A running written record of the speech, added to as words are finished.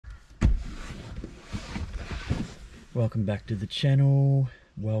Welcome back to the channel.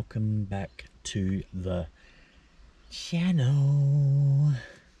 Welcome back to the channel.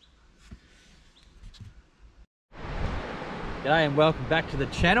 G'day and welcome back to the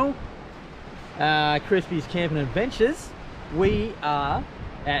channel. Crispy's Camping Adventures. We are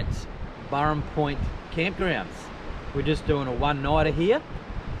at Burrum Point Campgrounds. We're just doing a one-nighter here,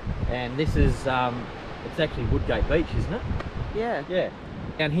 and this is it's actually Woodgate Beach, isn't it? Yeah.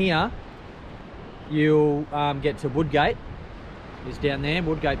 Down here you'll get to Woodgate. Is down there,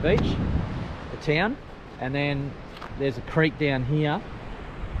 Woodgate Beach, the town, and then there's a creek down here,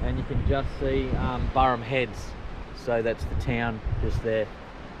 and you can just see Burrum Heads. So that's the town just there.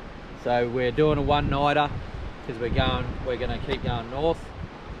 So we're doing a one-nighter because we're going to keep going north.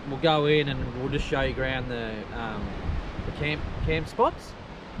 We'll go in and we'll just show you around the camp spots,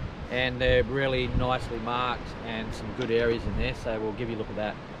 and they're really nicely marked and some good areas in there. So we'll give you a look at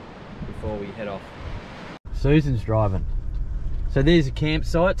that before we head off. Susan's driving. So these are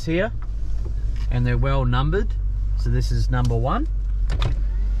campsites here, and they're well numbered. So this is number 1.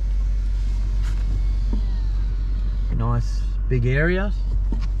 Nice big area.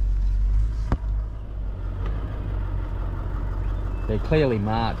 They're clearly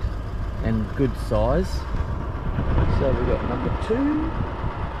marked and good size. So we've got number 2.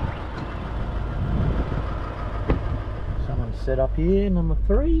 Someone set up here, number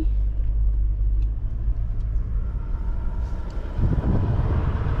 3.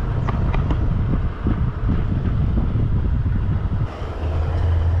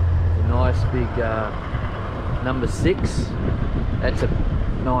 Nice big number 6. That's a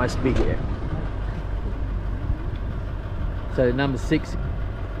nice big area. So number 6.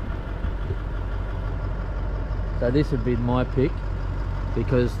 So this would be my pick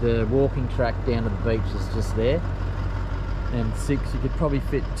because the walking track down to the beach is just there. And 6, you could probably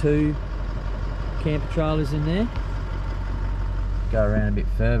fit 2 camper trailers in there. Go around a bit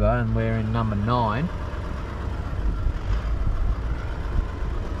further, and we're in number 9.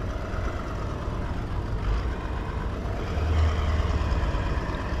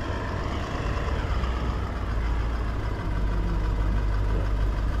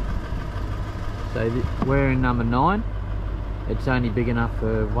 So we're in number 9. It's only big enough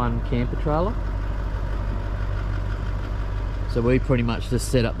for 1 camper trailer. So we pretty much just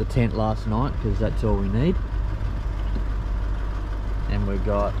set up the tent last night because that's all we need. And we've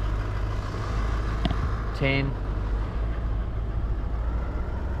got 10,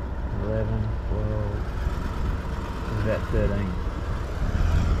 11, 12, there's about 13.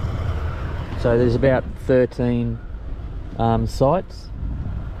 So there's about 13 sites.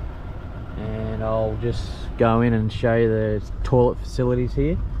 And I'll just go in and show you the toilet facilities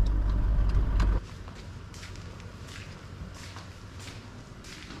here.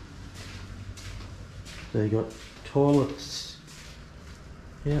 So you've got toilets,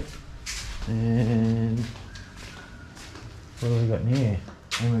 yep, and what have we got in here?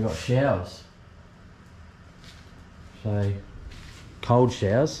 And we've got showers. So cold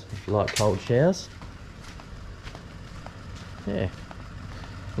showers, if you like cold showers. Yeah.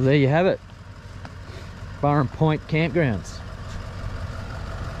 Well, there you have it. Burrum Point Campgrounds.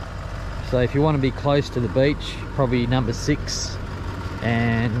 So if you want to be close to the beach, probably number 6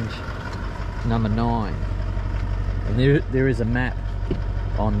 and number 9. And there is a map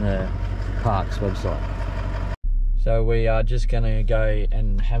on the park's website. So we are just going to go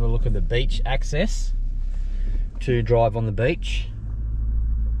and have a look at the beach access to drive on the beach.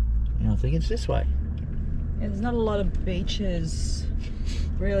 And I think it's this way. Yeah, there's not a lot of beaches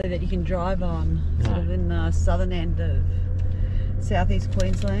really that you can drive on, sort of in the southern end of southeast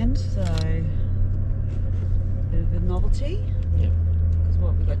Queensland, so a bit of a novelty. Yep. Because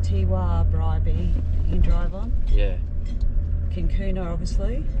what we've got Tiwa, Bribie you can drive on. Yeah. Kinkuna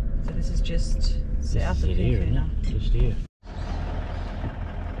obviously. So this is just south of Kinkuna. Just here.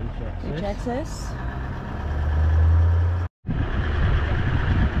 Beach access.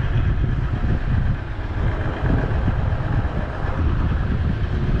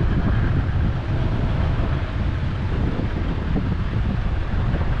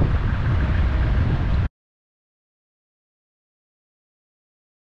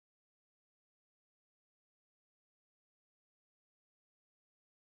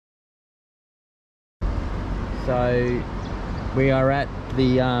 So we are at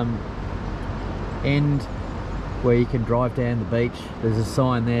the end where you can drive down the beach. There's a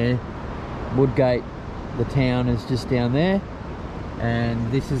sign there. Woodgate, the town, is just down there, and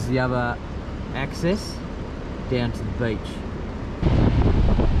this is the other access down to the beach.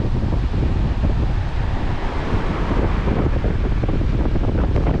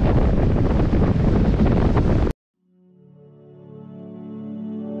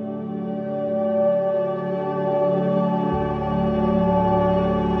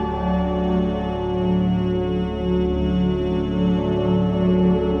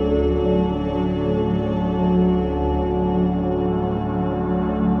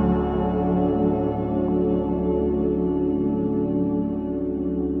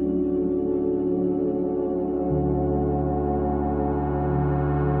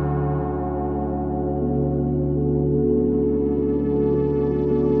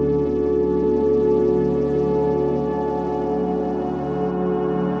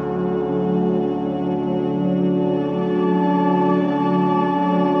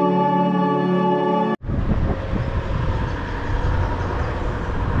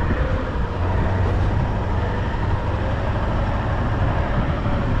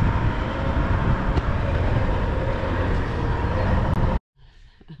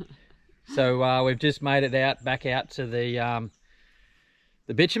 So we've just made it back out to the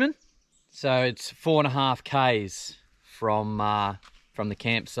bitumen. So it's 4.5 k's from the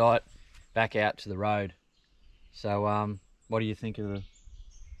campsite back out to the road. So what do you think of the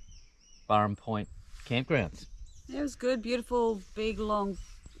Burrum Point campgrounds? Yeah, it was good. Beautiful, big, long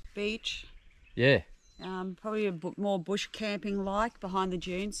beach. Yeah. Probably a more bush camping like behind the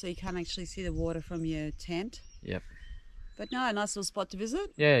dunes, so you can't actually see the water from your tent. Yep. But no, a nice little spot to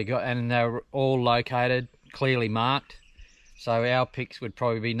visit. Yeah, and they were all located, clearly marked. So our picks would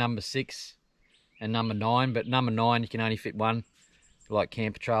probably be number 6 and number 9, but number 9 you can only fit one, like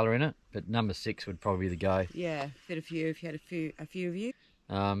camper trailer in it. But number 6 would probably be the go. Yeah, fit a few if you had a few of you.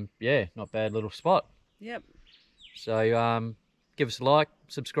 Yeah, not bad little spot. Yep. So give us a like,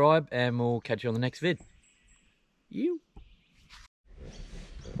 subscribe, and we'll catch you on the next vid.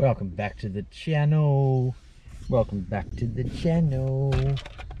 Welcome back to the channel. Welcome back to the channel.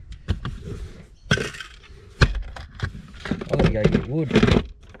 I'm gonna go get wood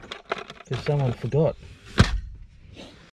because someone forgot.